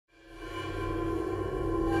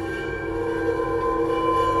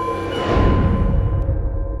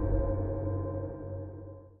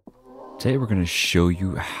Today we're going to show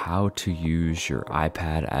you how to use your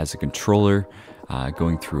iPad as a controller,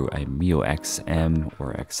 going through a mioXM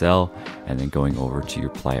or XL, and then going over to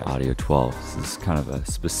your Play Audio 12. So this is kind of a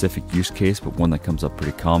specific use case, but one that comes up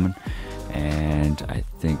pretty common, and I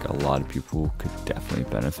think a lot of people could definitely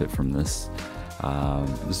benefit from this.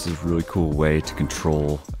 This is a really cool way to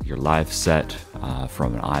control your live set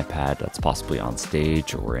from an iPad that's possibly on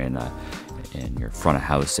stage or in your front of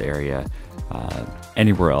house area,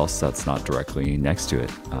 anywhere else that's not directly next to it.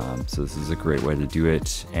 So this is a great way to do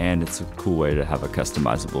it, and it's a cool way to have a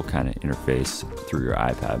customizable kind of interface through your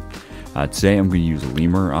iPad. Today I'm going to use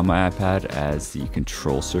Lemur on my iPad as the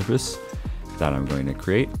control surface that I'm going to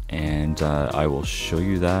create, and I will show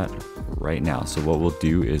you that right now. So what we'll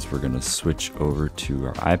do is we're going to switch over to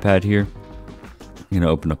our iPad here. I'm going to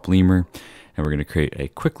open up Lemur, and we're going to create a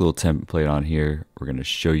quick little template on here. We're going to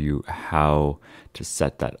show you how to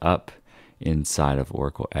set that up inside of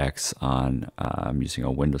Oracle X on, I'm using a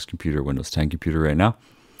Windows computer, Windows 10 computer right now.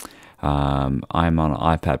 I'm on an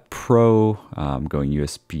iPad Pro. I'm going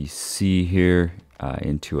USB-C here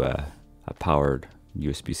into a powered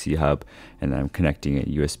USB-C hub, and then I'm connecting a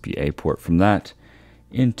USB-A port from that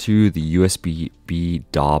into the USB-B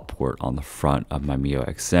DAW port on the front of my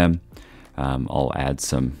mioXM. I'll add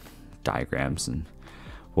some diagrams and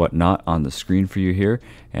whatnot on the screen for you here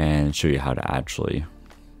and show you how to actually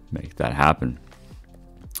make that happen.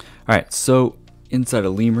 All right, so inside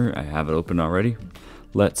of Lemur, I have it open already.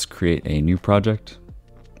 Let's create a new project.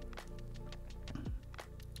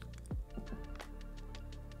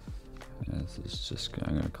 This is just,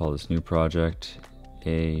 I'm going to call this new project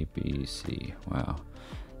ABC. Wow,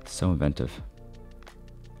 so inventive.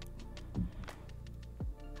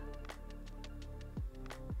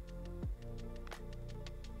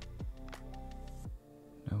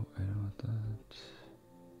 No, I don't want that.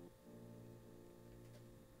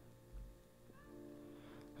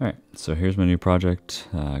 All right, so here's my new project.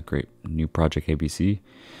 Great new project ABC,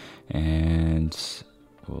 and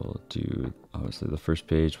we'll do obviously the first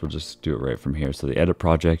page. We'll just do it right from here. So the edit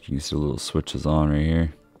project, you can see the little switches on right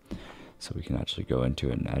here, so we can actually go into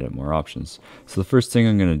it and edit more options. So the first thing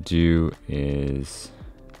I'm going to do is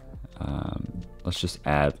let's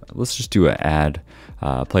just do an add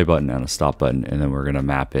play button and a stop button, and then we're going to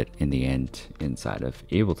map it in the end inside of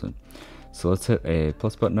Ableton. So let's hit a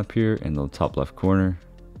plus button up here in the top left corner,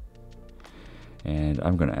 and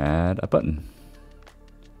I'm going to add a button.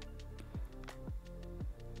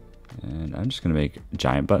 And I'm just going to make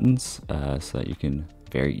giant buttons so that you can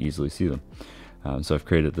very easily see them. So I've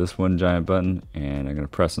created this one giant button, and I'm going to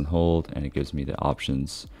press and hold, and it gives me the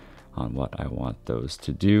options on what I want those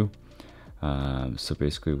to do. So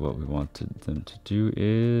basically what we wanted them to do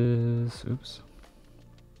is, oops,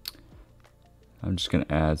 I'm just going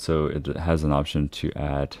to add, so it has an option to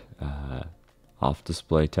add off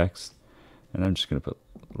display text, and I'm just going to put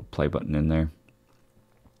a little play button in there.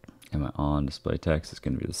 And my on display text is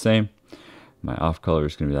going to be the same. My off color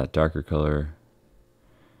is going to be that darker color,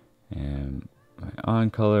 and my on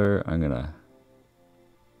color, I'm going to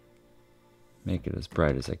make it as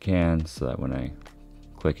bright as I can so that when I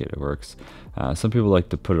click it, it works. Some people like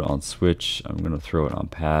to put it on switch. I'm going to throw it on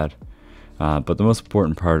pad. But the most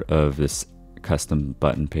important part of this custom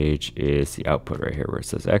button page is the output right here where it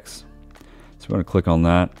says X. So we want to click on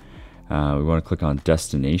that. We want to click on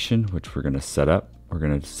destination, which we're going to set up. We're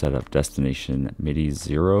going to set up destination MIDI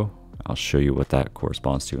 0. I'll show you what that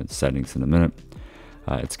corresponds to in settings in a minute.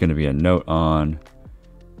 It's going to be a note on,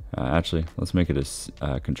 actually, let's make it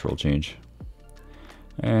a control change.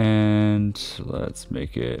 And let's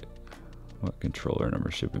make it, what controller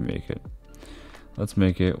number should we make it? Let's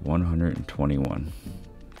make it 121.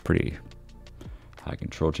 Pretty high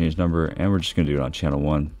control change number, and we're just going to do it on channel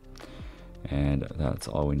 1. And that's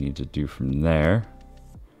all we need to do from there.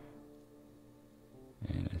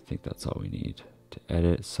 And I think that's all we need to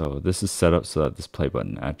edit. So this is set up so that this play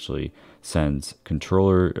button actually sends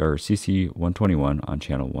controller or CC 121 on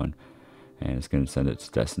channel 1. And it's going to send it to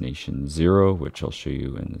destination 0, which I'll show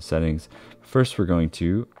you in the settings. First, we're going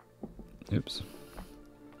to, oops,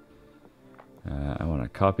 I want to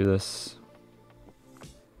copy this.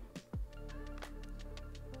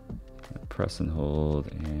 Press and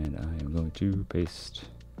hold, and I am going to paste.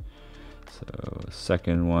 So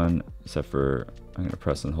second one, except for I'm going to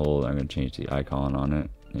press and hold, I'm going to change the icon on it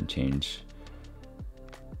and change.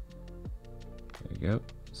 There you go.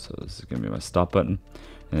 So this is going to be my stop button,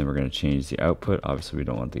 and then we're going to change the output. Obviously we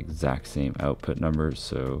don't want the exact same output numbers,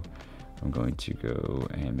 so I'm going to go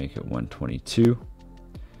and make it 122.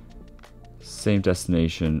 Same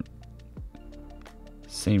destination,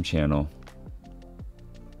 same channel,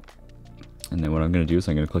 And then what I'm going to do is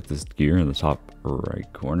I'm going to click this gear in the top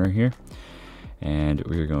right corner here. And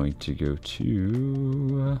we're going to go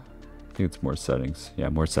to, I think it's more settings. Yeah,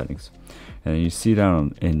 more settings. And then you see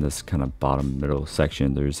down in this kind of bottom middle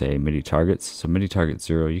section, there's a MIDI targets. So MIDI target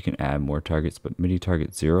 0, you can add more targets, but MIDI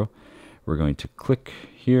target 0, we're going to click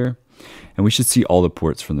here. And we should see all the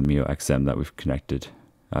ports from the mioXM that we've connected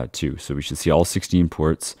to. So we should see all 16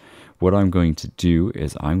 ports. What I'm going to do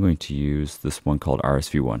is I'm going to use this one called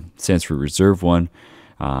RSV1. It stands for reserve one.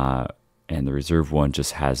 And the reserve one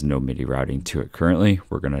just has no MIDI routing to it currently.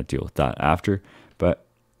 We're going to deal with that after, but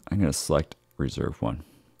I'm going to select reserve one.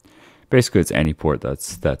 Basically, it's any port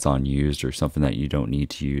that's unused or something that you don't need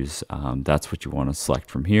to use. That's what you want to select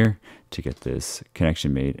from here to get this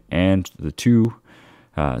connection made. And the two,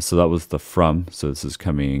 so that was the from. So this is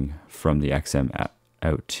coming from the XM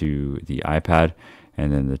out to the iPad.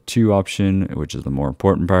 And then the to option, which is the more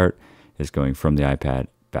important part, is going from the iPad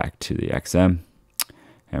back to the XM.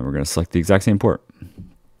 And we're going to select the exact same port.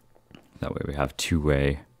 That way we have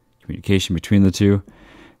two-way communication between the two.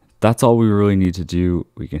 That's all we really need to do.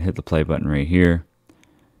 We can hit the play button right here.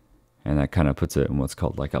 And that kind of puts it in what's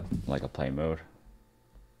called like a play mode.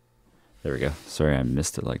 There we go. Sorry, I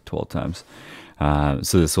missed it like 12 times.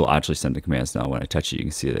 So this will actually send the commands now. When I touch it, you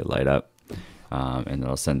can see they light up. And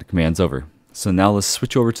it'll send the commands over. So now let's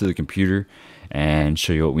switch over to the computer and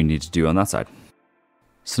show you what we need to do on that side.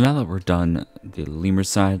 So now that we're done the Lemur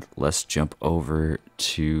side, let's jump over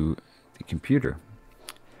to the computer.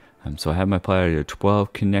 So I have my Play Audio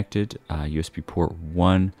 12 connected, USB port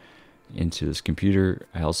 1 into this computer.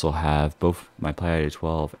 I also have both my Play Audio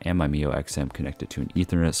 12 and my mioXM connected to an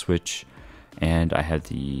Ethernet switch, and I have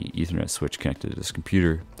the Ethernet switch connected to this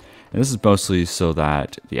computer. And this is mostly so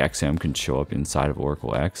that the XM can show up inside of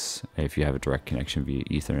Oracle X if you have a direct connection via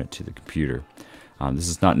Ethernet to the computer. This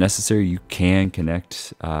is not necessary. You can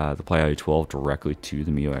connect the Play Audio 12 directly to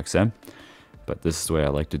the mioXM, but this is the way I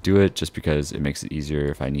like to do it just because it makes it easier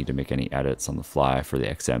if I need to make any edits on the fly for the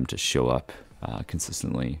XM to show up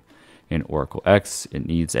consistently in Oracle X. It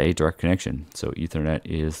needs a direct connection, so Ethernet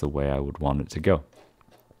is the way I would want it to go.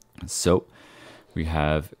 So we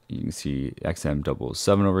have, you can see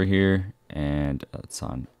XM007 over here, and it's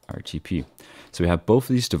on RTP. So we have both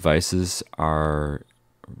of these devices are,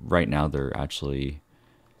 right now they're actually,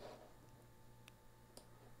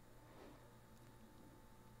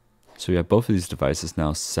 so we have both of these devices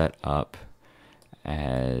now set up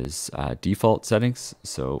as default settings.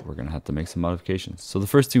 So we're gonna have to make some modifications. So the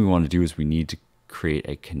first thing we want to do is we need to create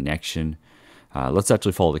a connection. Let's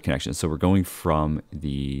actually follow the connection. So we're going from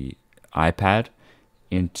the iPad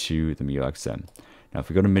into the mioXM. Now if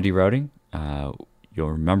we go to MIDI routing,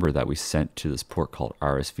 you'll remember that we sent to this port called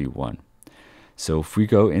RSV1. So if we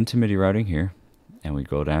go into MIDI routing here and we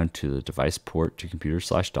go down to the device port to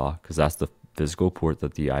computer/DAW, because that's the physical port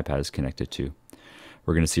that the iPad is connected to,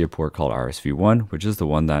 we're going to see a port called RSV1, which is the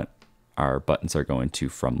one that our buttons are going to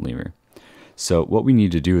from Lemur. So what we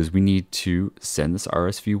need to do is we need to send this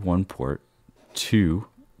RSV1 port to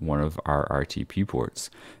one of our RTP ports.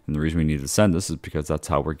 And the reason we need to send this is because that's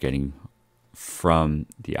how we're getting from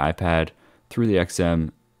the iPad through the XM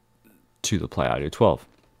to the Play Audio 12.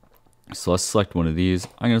 So let's select one of these.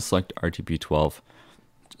 I'm going to select RTP12.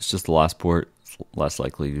 It's just the last port, it's less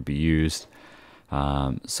likely to be used.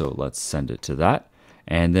 So let's send it to that.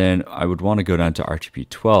 And then I would want to go down to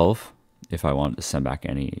RTP12 if I want to send back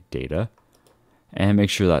any data, and make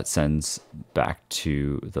sure that sends back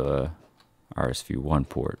to the RSV1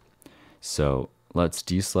 port. So let's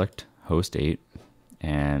deselect host 8,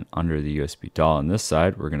 and under the USB DAW on this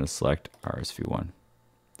side, we're going to select RSV1.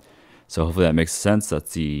 So hopefully that makes sense.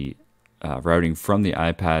 That's the routing from the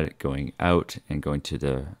iPad going out and going to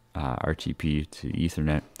the RTP to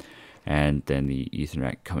Ethernet, and then the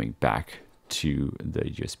Ethernet coming back to the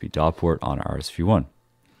USB DAW port on RSV1.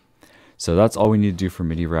 So that's all we need to do for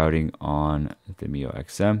MIDI routing on the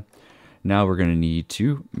mioXM. Now we're going to need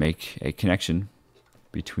to make a connection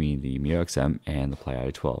between the mioXM and the Play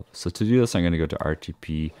Audio 12. So to do this, I'm going to go to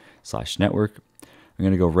RTP/network. I'm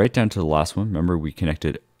going to go right down to the last one. Remember, we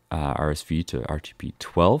connected RSV to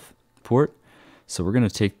RTP12 port. So we're going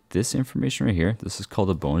to take this information right here. This is called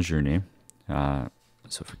a bonjour name. So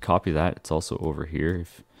if we copy that, it's also over here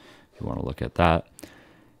if you want to look at that.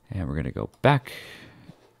 And we're going to go back,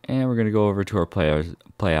 and we're going to go over to our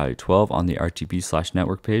Play Audio 12 on the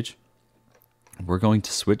RTP/network page. We're going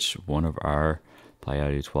to switch one of our Play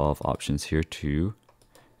Audio 12 options here to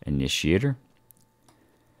initiator.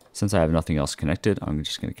 Since I have nothing else connected, I'm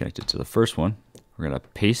just going to connect it to the first one. We're going to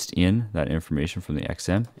paste in that information from the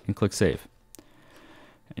XM and click save.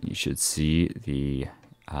 And you should see the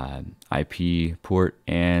IP port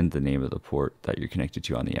and the name of the port that you're connected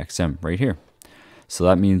to on the XM right here. So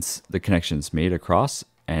that means the connection's made across,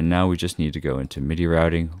 and now we just need to go into MIDI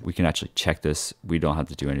routing. We can actually check this. We don't have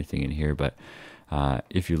to do anything in here, but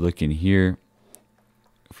if you look in here,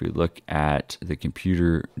 if we look at the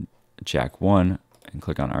computer jack 1 and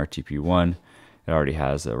click on RTP1, it already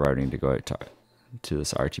has a routing to go out to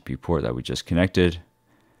this RTP port that we just connected.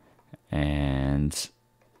 And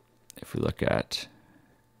if we look at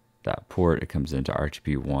that port, it comes into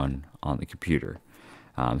RTP1 on the computer.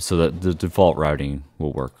 So that the default routing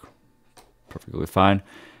will work perfectly fine.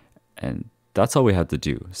 And that's all we had to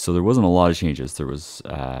do. So there wasn't a lot of changes. There was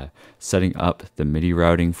setting up the MIDI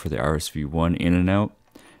routing for the RSV1 in and out,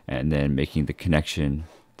 and then making the connection,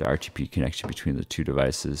 the RTP connection between the two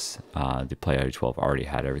devices. The Play Audio 12 already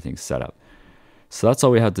had everything set up. So that's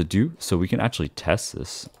all we had to do. So we can actually test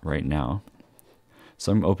this right now.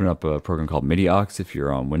 So I'm going to open up a program called mioX. If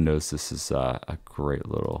you're on Windows, this is a great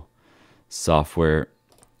little software.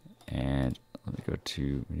 And let me go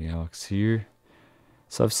to mioX here.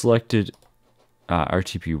 So I've selected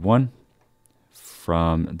RTP1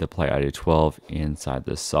 from the Play Audio 12 inside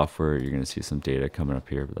this software. You're going to see some data coming up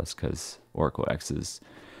here, but that's because Oracle X is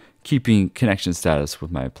keeping connection status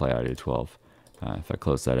with my Play Audio 12. If I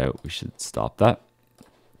close that out, we should stop that.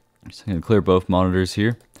 So I'm going to clear both monitors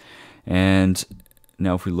here. And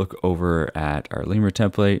now if we look over at our Lemur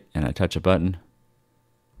template and I touch a button,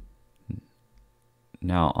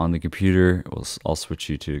 now on the computer, I'll switch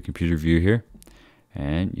you to computer view here,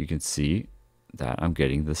 and you can see that I'm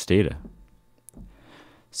getting this data.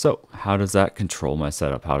 So how does that control my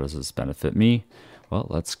setup? How does this benefit me? Well,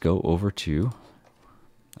 let's go over to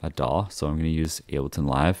a DAW. So I'm going to use Ableton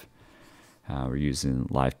Live. We're using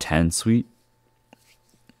Live 10 suite,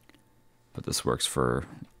 but this works for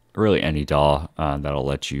really any DAW that'll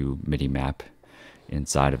let you MIDI map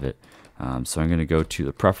inside of it. So I'm going to go to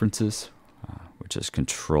the preferences, which is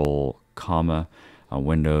Control, comma on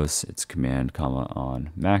Windows. It's Command, comma on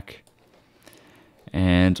Mac.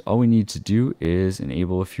 And all we need to do is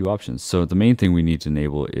enable a few options. So the main thing we need to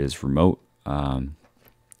enable is remote.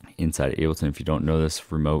 Inside Ableton, if you don't know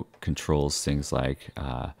this, remote controls things like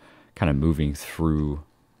kind of moving through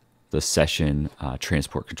the session,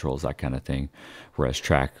 transport controls, that kind of thing, whereas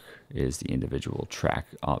track is the individual track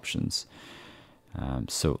options.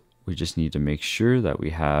 So we just need to make sure that we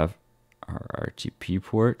have our RTP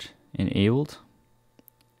port enabled.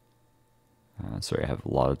 Sorry, I have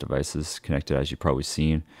a lot of devices connected, as you've probably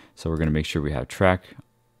seen. So we're going to make sure we have track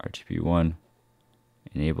RTP1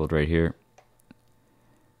 enabled right here.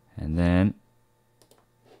 And then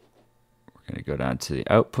we're going to go down to the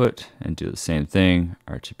output and do the same thing.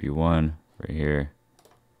 RTP1 right here.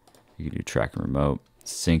 You can do track and remote,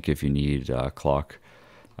 sync if you need, clock,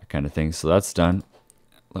 that kind of thing. So that's done.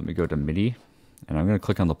 Let me go to MIDI, and I'm going to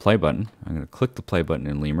click on the play button. I'm going to click the play button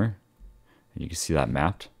in Lemur, and you can see that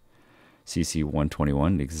mapped.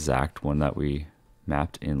 CC121, the exact one that we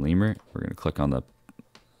mapped in Lemur. We're going to click on the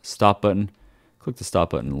stop button, click the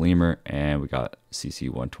stop button in Lemur, and we got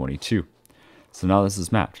CC122. So now this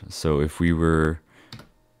is mapped. So if we were,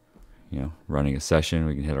 running a session,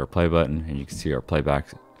 we can hit our play button, and you can see our playback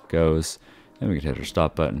goes, and we can hit our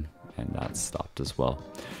stop button, and that's stopped as well.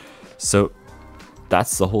 So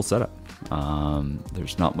that's the whole setup.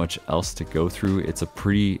 There's not much else to go through. It's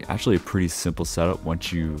actually a pretty simple setup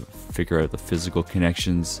once you figure out the physical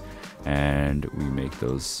connections and we make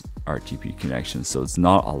those RTP connections. So it's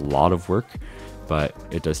not a lot of work, but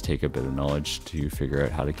it does take a bit of knowledge to figure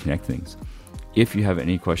out how to connect things. If you have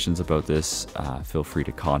any questions about this, feel free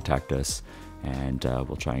to contact us, and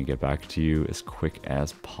we'll try and get back to you as quick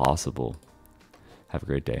as possible. Have a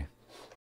great day.